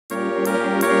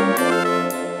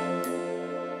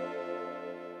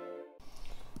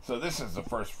So this is the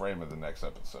first frame of the next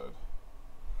episode.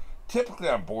 Typically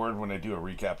I'm bored when I do a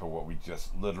recap of what we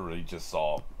just literally just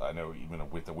saw. I know even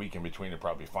with the week in between it'd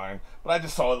probably be fine, but I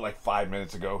just saw it like 5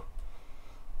 minutes ago.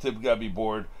 Typically I'd be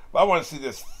bored, but I want to see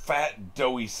this fat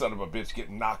doughy son of a bitch get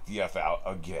knocked the F out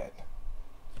again.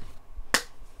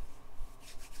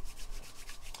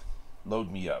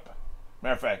 Load me up.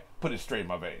 Matter of fact, put it straight in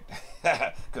my vein.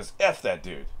 Because F that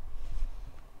dude.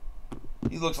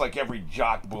 He looks like every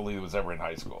jock bully that was ever in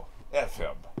high school. F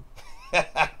him.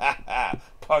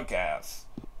 Punk ass.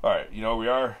 Alright, you know where we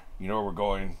are? You know where we're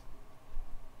going?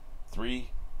 3,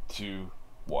 2,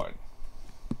 1.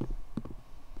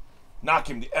 Knock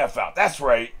him the F out. That's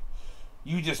right.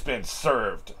 You just been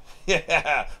served.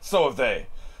 Yeah, so have they.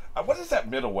 What is that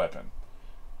middle weapon?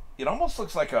 It almost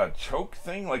looks like a choke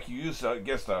thing, like you use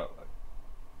against a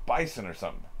bison or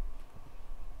something.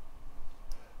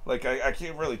 Like, I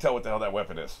can't really tell what the hell that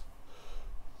weapon is.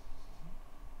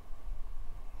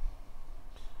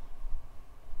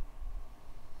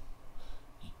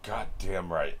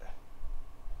 Goddamn right.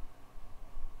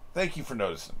 Thank you for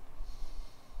noticing.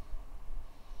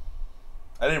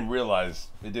 I didn't realize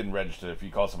it didn't register. If you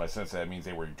call somebody sensei, that means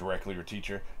they were directly your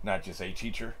teacher, not just a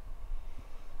teacher.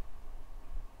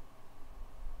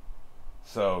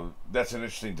 So that's an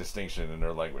interesting distinction in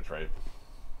their language, right?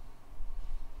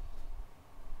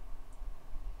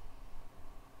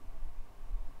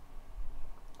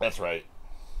 That's right.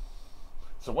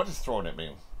 So what is throwing at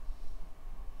me?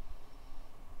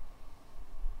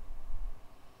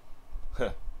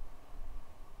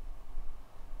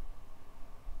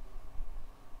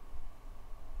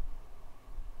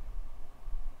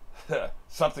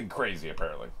 Something crazy,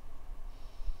 apparently.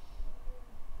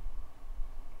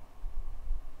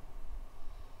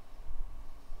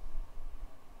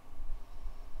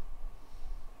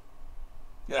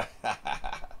 Yeah.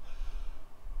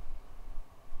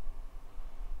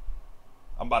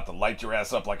 I'm about to light your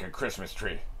ass up like a Christmas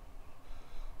tree.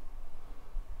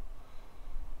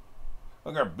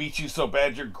 I'm gonna beat you so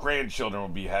bad your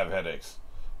grandchildren will have headaches.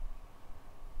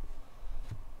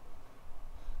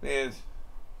 Man,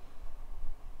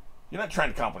 you're not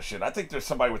trying to accomplish shit. I think there's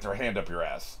somebody with their hand up your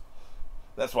ass.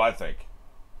 That's what I think.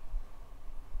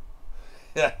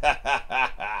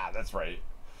 That's right.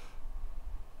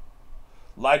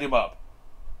 Light him up.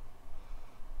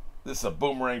 This is a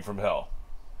boomerang from hell.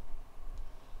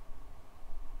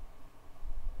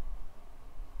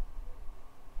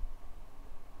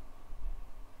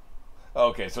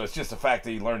 Okay, so it's just the fact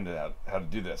that he learned how to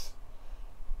do this.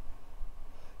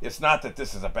 It's not that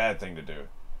this is a bad thing to do.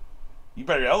 You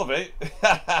better elevate.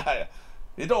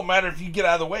 It don't matter if you get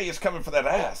out of the way, it's coming for that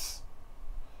ass.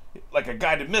 Like a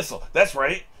guided missile. That's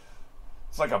right.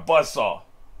 It's like a buzzsaw.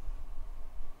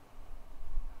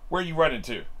 Where are you running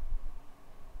to?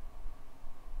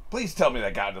 Please tell me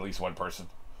that got at least one person.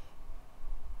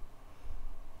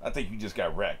 I think you just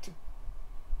got wrecked.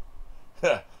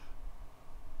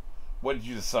 What did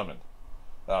you just summon?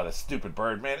 Oh, that stupid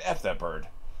bird. Man, F that bird.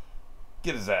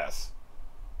 Get his ass.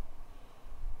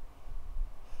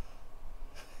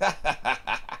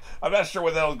 I'm not sure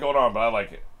what the hell is going on, but I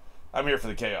like it. I'm here for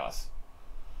the chaos.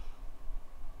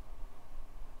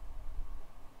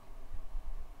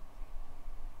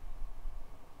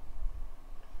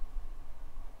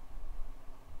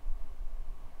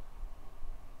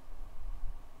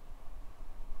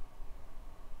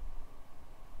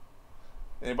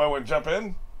 Anybody want to jump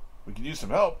in? We could use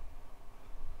some help.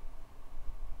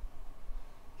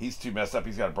 He's too messed up.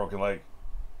 He's got a broken leg.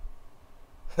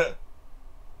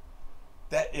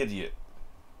 That idiot.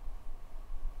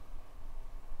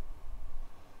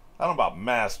 I don't know about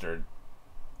mastered.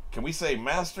 Can we say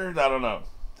mastered? I don't know.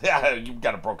 Yeah, you've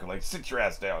got a broken leg. Sit your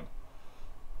ass down.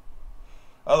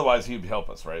 Otherwise, he'd help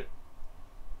us, right?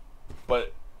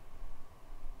 But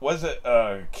was it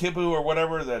Kibu or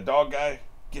whatever, the dog guy?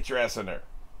 Get your ass in there.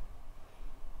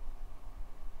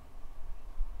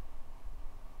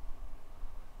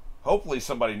 Hopefully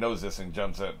somebody knows this and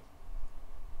jumps in.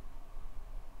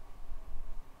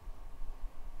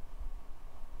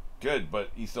 Good,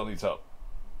 but he still needs help.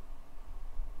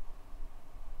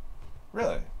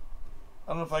 Really? I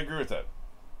don't know if I agree with that.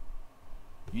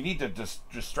 You need to just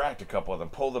distract a couple of them,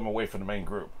 pull them away from the main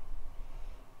group.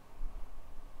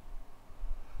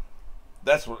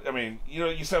 That's what, I mean, you know,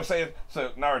 you see what I'm saying? So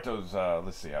Naruto's,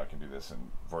 let's see how I can do this in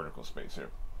vertical space here.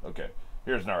 Okay,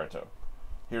 here's Naruto.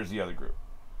 Here's the other group.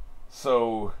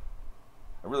 So,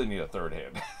 I really need a third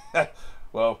hand.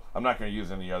 Well, I'm not going to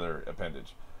use any other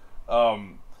appendage.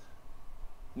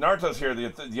 Naruto's here,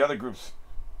 the other group's,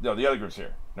 no, the other group's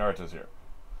here. Naruto's here.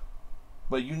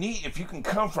 But you need, if you can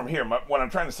come from here, what I'm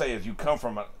trying to say is you come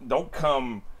from, don't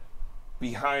come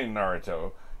behind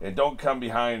Naruto and don't come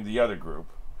behind the other group.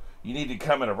 You need to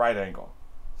come at a right angle.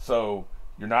 So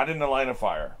you're not in the line of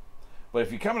fire. But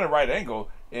if you come in a right angle,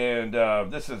 and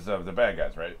this is the bad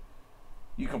guys, right?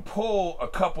 You can pull a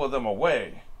couple of them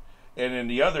away, and then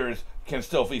the others can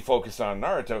still be focused on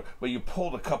Naruto, but you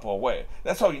pulled a couple away.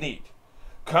 That's all you need.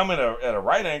 Come at a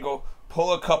right angle,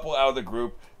 pull a couple out of the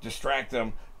group, distract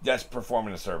them. That's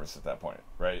performing a service at that point,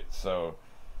 right? So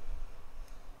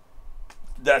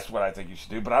that's what I think you should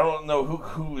do. But I don't know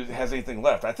who has anything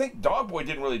left. I think Dogboy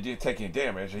didn't really take any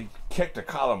damage. He kicked a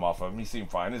column off of him. He seemed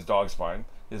fine. His dog's fine.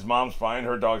 His mom's fine.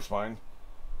 Her dog's fine.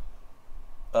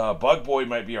 Bug Boy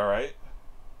might be all right.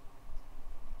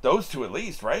 Those two at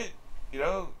least, right? You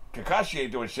know, Kakashi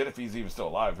ain't doing shit if he's even still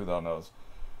alive. Who the hell knows?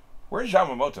 Where's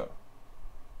Yamamoto?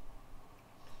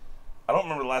 I don't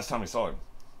remember the last time we saw him.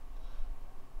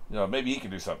 You know, maybe he can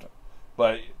do something.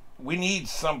 But we need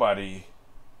somebody,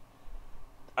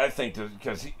 I think,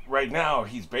 because right now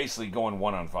he's basically going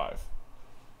 1-on-5.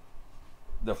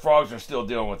 The frogs are still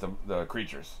dealing with the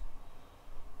creatures.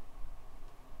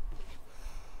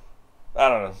 I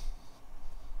don't know.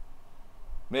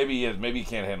 Maybe he is. Maybe he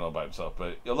can't handle it by himself.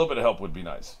 But a little bit of help would be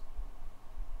nice.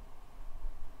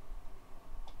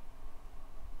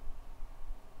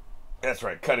 That's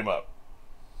right. Cut him up.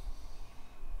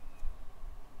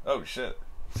 Oh shit!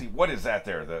 See, what is that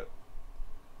there?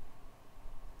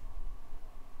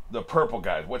 The purple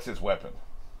guy. What's his weapon?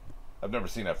 I've never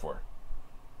seen that before.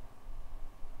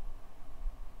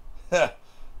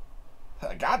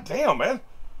 God damn, man.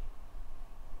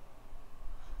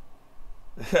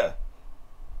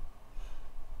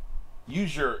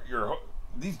 Use your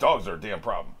these dogs are a damn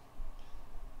problem.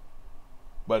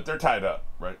 But they're tied up,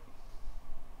 right?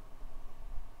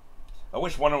 I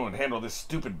wish one of them would handle this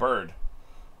stupid bird.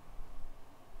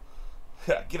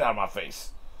 Get out of my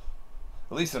face.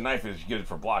 At least the knife is good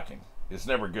for blocking. It's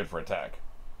never good for attack.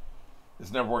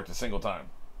 It's never worked a single time.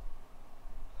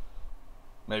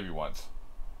 Maybe once.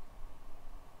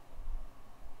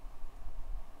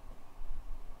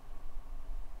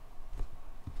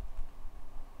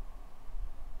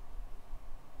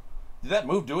 Did that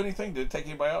move do anything? Did it take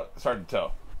anybody out? It's hard to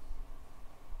tell.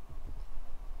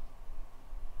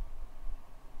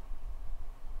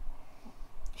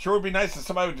 Sure would be nice if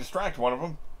somebody would distract one of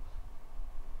them.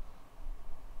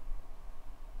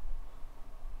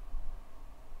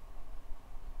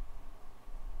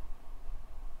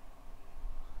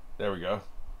 There we go.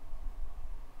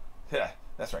 Yeah,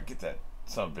 that's right. Get that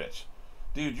son of a bitch.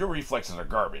 Dude, your reflexes are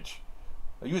garbage.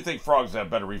 You would think frogs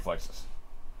have better reflexes.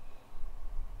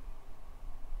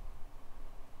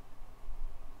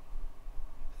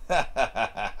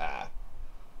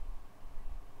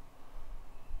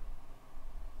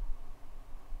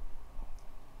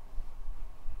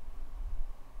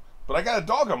 But I got a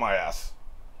dog on my ass.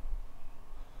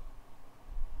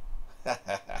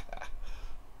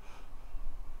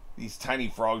 These tiny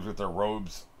frogs with their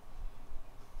robes.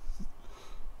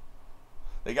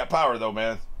 They got power though,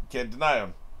 man. You can't deny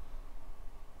them.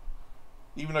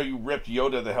 Even though you ripped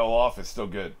Yoda the hell off, it's still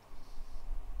good.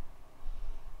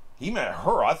 He meant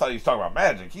her. I thought he was talking about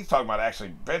magic. He's talking about actually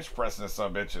bench pressing this son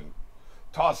of a bitch and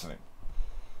tossing him.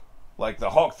 Like the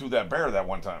Hulk threw that bear that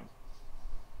one time.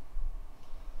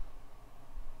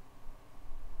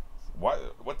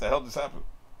 What the hell just happened?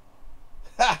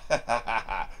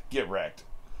 Get wrecked.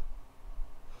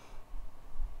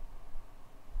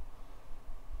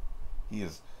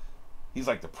 He's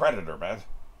like the Predator, man.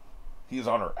 He's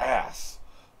on her ass.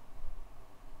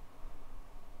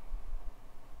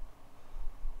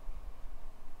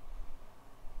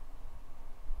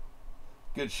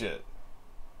 Good shit.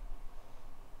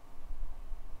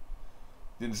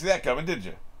 Didn't see that coming, did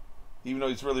you? Even though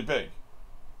he's really big.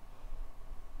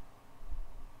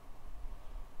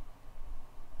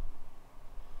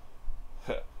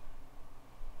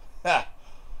 Ha!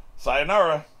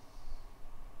 Sayonara.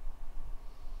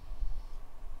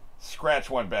 Scratch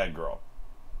one bad girl.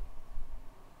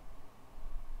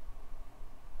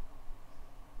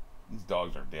 These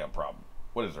dogs are a damn problem.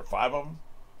 What is there, 5 of them?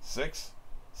 6?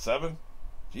 7?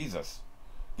 Jesus.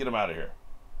 Get them out of here.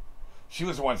 She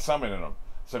was the one summoning them.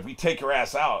 So if we take her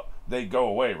ass out, they go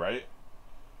away, right?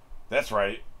 That's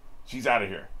right. She's out of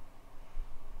here.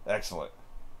 Excellent.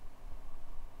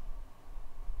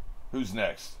 Who's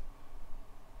next?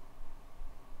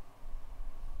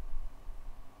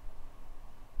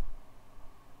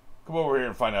 Come over here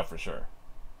and find out for sure.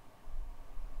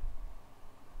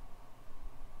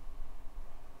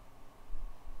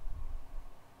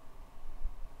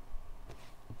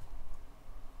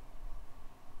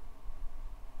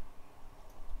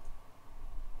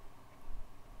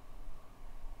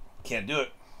 Can't do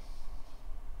it.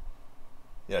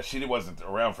 Yeah, she wasn't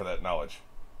around for that knowledge.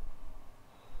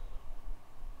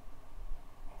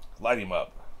 Light him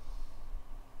up.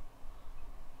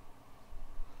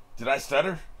 Did I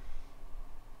stutter?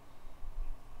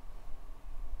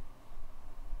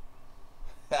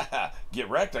 Get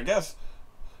wrecked, I guess.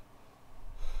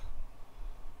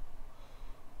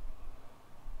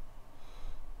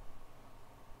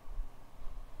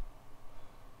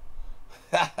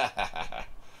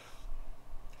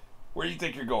 Where do you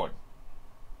think you're going?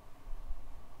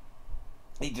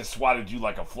 He just swatted you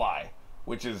like a fly,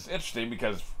 which is interesting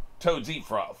because toads eat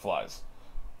flies.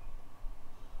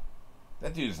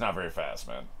 That dude is not very fast,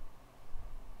 man.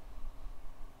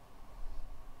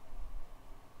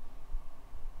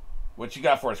 What you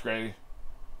got for us, Grady?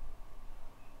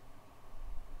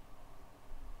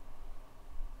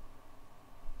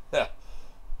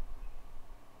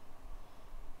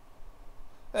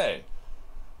 Hey,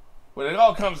 when it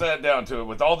all comes down to it,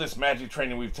 with all this magic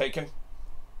training we've taken,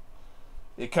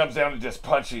 it comes down to just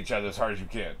punching each other as hard as you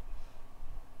can.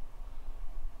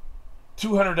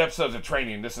 200 episodes of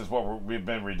training, this is what we've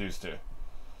been reduced to.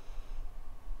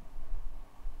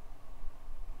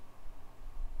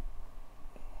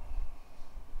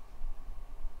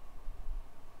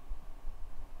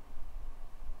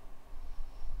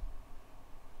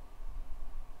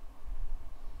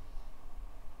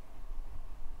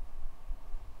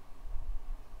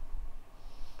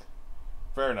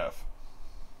 Fair enough.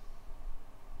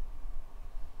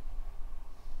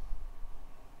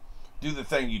 Do the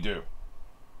thing you do.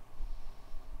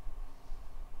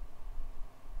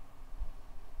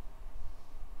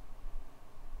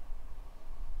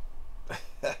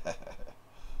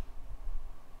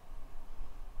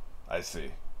 I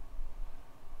see.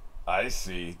 I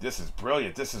see. This is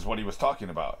brilliant. This is what he was talking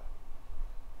about.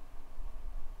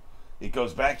 It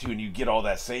goes back to you and you get all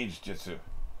that sage jutsu.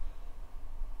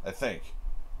 I think.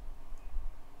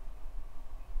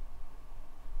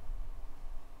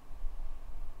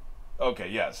 Okay,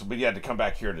 yeah, so but you had to come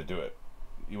back here to do it.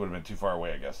 You would have been too far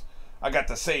away, I guess. I got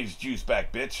the sage juice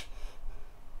back, bitch.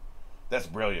 That's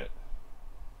brilliant.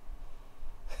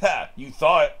 Ha! You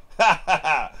thought? Ha ha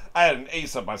ha! I had an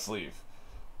ace up my sleeve.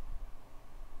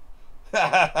 Ha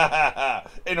ha ha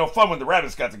ha! Ain't no fun when the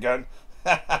rabbit's got the gun.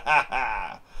 Ha ha ha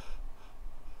ha!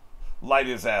 Light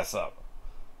his ass up.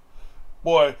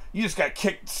 Boy, you just got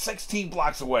kicked 16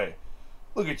 blocks away.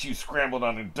 Look at you scrambling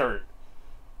on the dirt.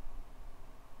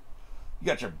 You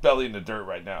got your belly in the dirt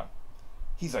right now.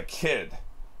 He's a kid.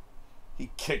 He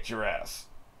kicked your ass.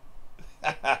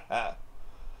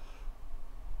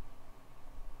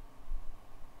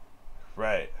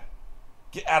 Right.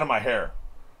 Get out of my hair.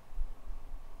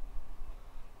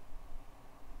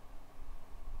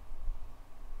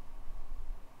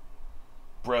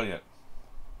 Brilliant.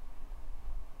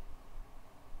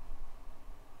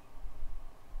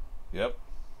 Yep.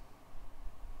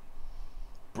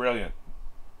 Brilliant.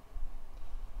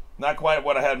 Not quite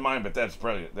what I had in mind, but that's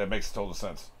brilliant. That makes total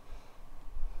sense.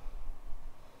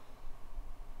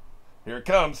 Here it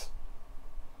comes.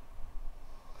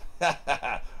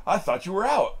 I thought you were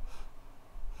out.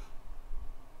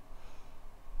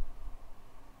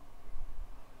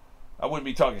 I wouldn't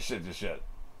be talking shit just yet.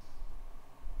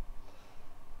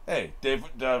 Hey,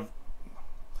 deja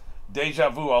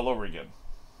vu all over again.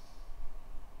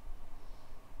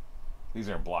 He's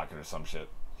there blocking or some shit.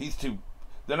 He's too...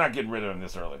 They're not getting rid of him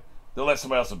this early. They'll let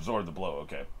somebody else absorb the blow.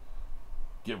 Okay.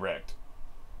 Get wrecked.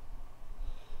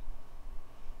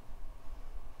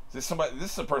 Is this somebody...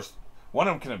 This is a person... One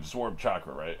of them can absorb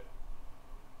chakra, right?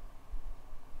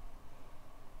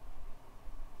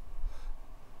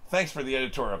 Thanks for the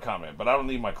editorial comment, but I don't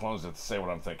need my clones to say what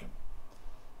I'm thinking.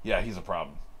 Yeah, he's a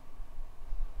problem.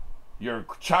 Your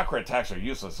chakra attacks are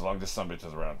useless as long as this sumbitch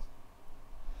is around.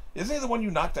 Isn't he the one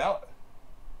you knocked out?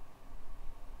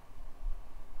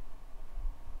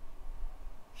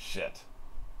 Shit.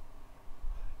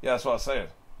 Yeah, that's what I was saying.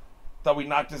 Thought we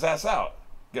knocked his ass out.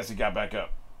 Guess he got back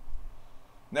up.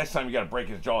 Next time you gotta break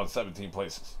his jaw in 17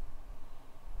 places.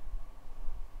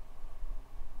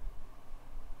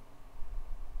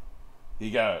 He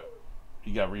got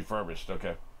refurbished,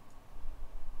 okay.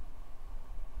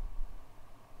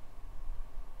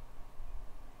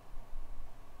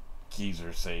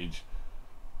 Geezer Sage.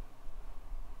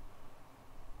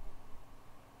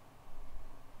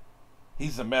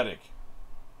 He's a medic.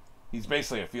 He's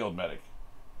basically a field medic.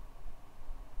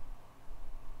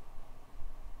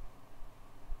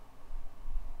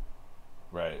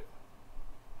 Right.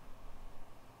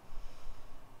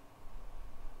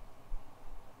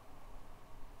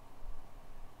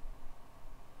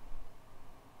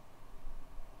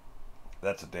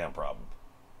 That's a damn problem.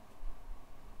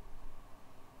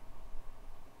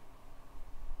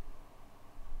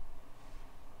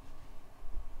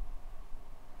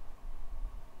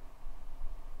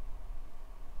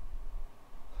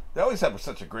 They always have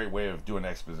such a great way of doing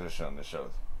exposition on the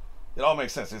shows. It all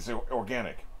makes sense. It's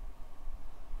organic.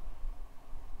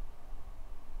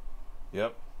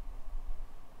 Yep.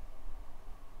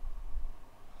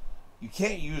 You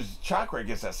can't use chakra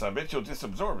against that son bitch. You'll just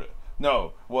absorb it.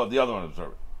 No. Well, the other one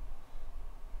absorbs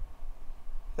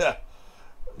it. Yeah.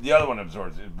 The other one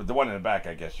absorbs it. But the one in the back,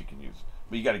 I guess you can use.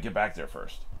 But you got to get back there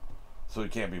first. So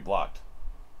it can't be blocked.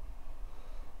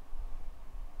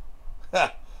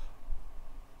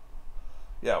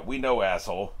 Yeah, we know,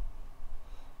 asshole.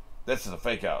 This is a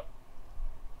fake out.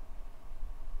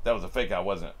 That was a fake out,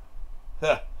 wasn't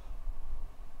it?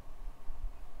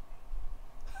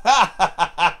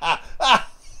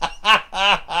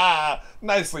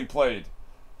 Nicely played.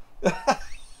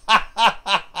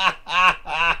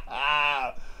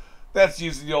 That's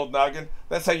using the old noggin.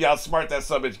 That's how you outsmart that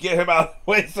subbitch. Get him out of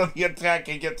the way so the attack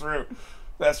can get through.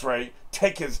 That's right.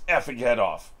 Take his effing head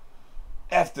off.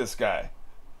 F this guy.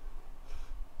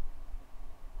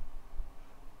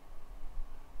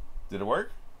 Did it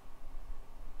work?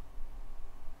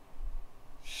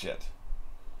 Shit.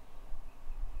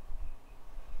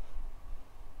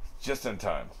 Just in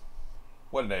time.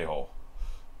 What an a-hole.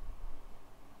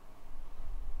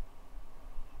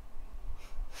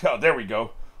 Oh, there we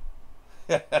go.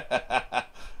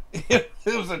 It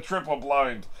was a triple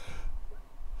blind.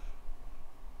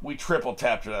 We triple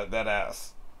tapped that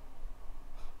ass.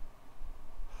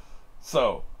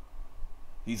 So,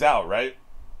 he's out, right?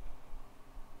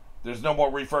 There's no more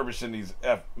refurbishing these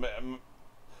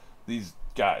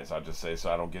guys, I'll just say, so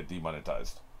I don't get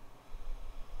demonetized.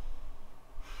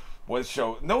 Boy, this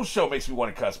show, no show makes me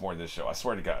want to cuss more than this show, I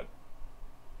swear to God.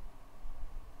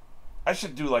 I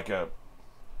should do like a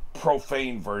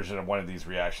profane version of one of these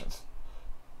reactions.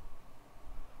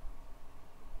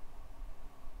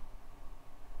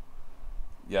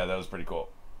 Yeah, that was pretty cool.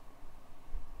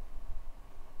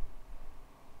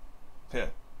 Yeah,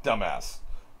 dumbass.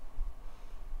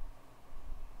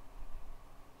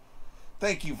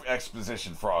 Thank you for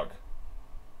exposition, frog.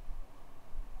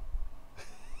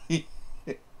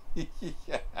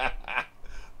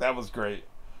 That was great.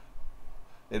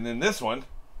 And then this one,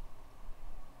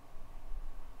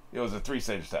 it was a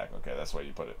 3-stage attack. Okay, that's the way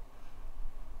you put it.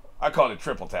 I called it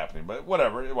triple tapping, but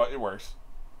whatever, it works.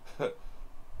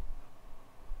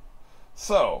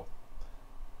 So,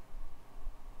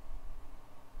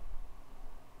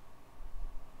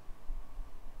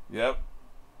 yep.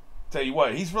 Tell you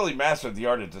what, he's really mastered the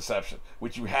art of deception,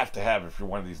 which you have to have if you're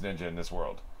one of these ninja in this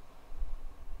world.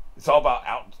 It's all about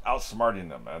outsmarting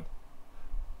them, man.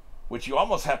 Which you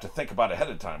almost have to think about ahead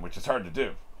of time, which is hard to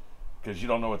do, because you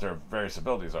don't know what their various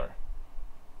abilities are.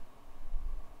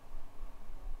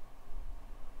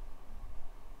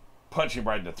 Punch him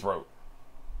right in the throat.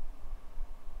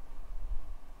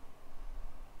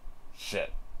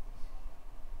 Shit.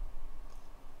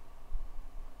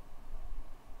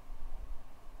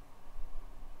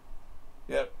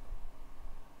 Yep.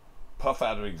 Puff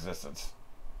out of existence.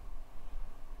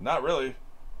 Not really.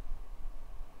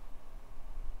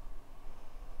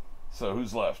 So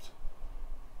who's left?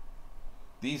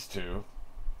 These two.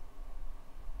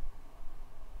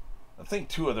 I think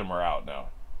 2 of them are out now.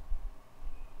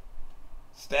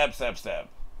 Stab, stab, stab.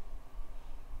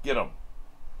 Get him.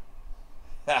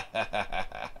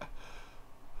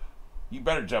 You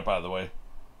better jump out of the way.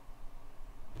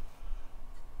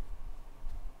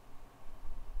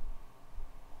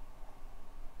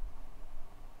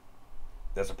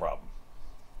 That's a problem.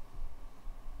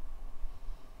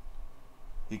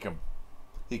 He can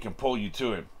pull you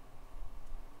to him.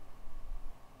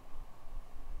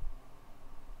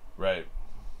 Right.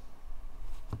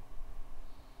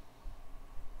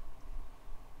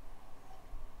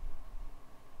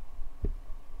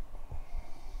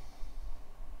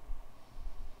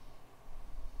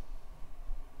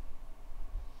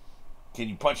 Can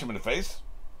you punch him in the face?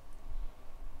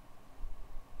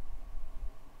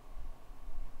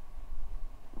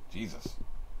 Jesus.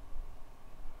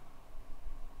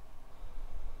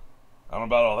 I don't know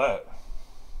about all that.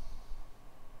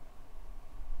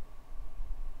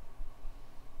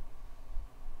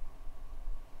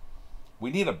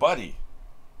 We need a buddy.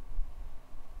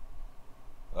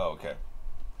 Oh, okay.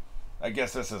 I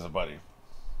guess this is a buddy.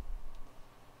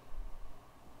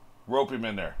 Rope him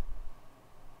in there.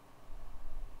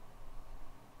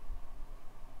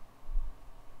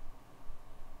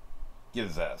 Get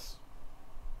his ass.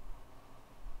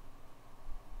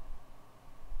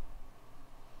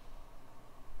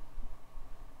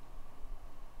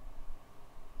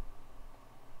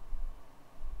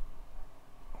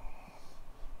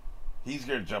 He's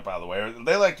going to jump out of the way.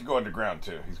 They like to go underground,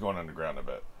 too. He's going underground a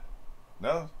bit.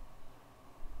 No?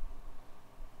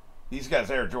 He's got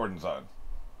his Air Jordans on.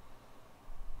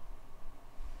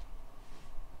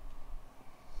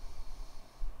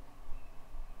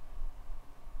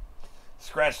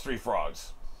 Scratch 3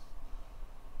 frogs.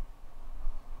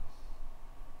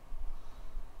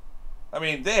 I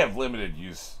mean, they have limited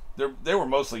use. They were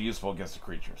mostly useful against the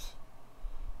creatures.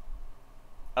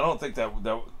 I don't think that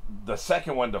the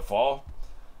second one to fall,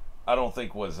 I don't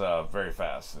think was very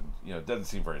fast, and it doesn't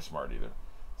seem very smart either.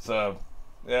 So,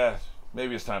 yeah,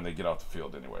 maybe it's time they get off the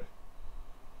field anyway.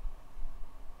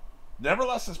 Never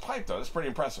lost his pipe though. That's pretty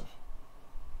impressive.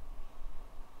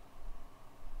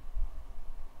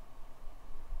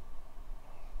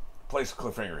 Place a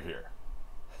cliffhanger here.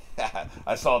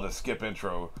 I saw the skip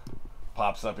intro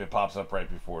pops up. It pops up right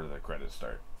before the credits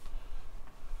start.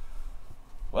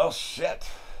 Well, shit.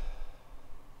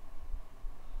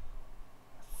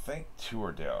 I think 2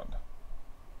 are down.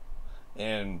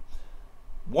 And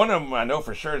one of them I know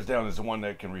for sure is down is the one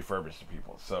that can refurbish the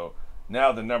people. So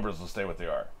now the numbers will stay what they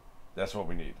are. That's what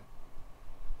we need.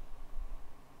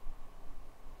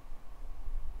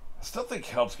 I still think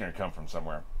help's going to come from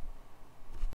somewhere.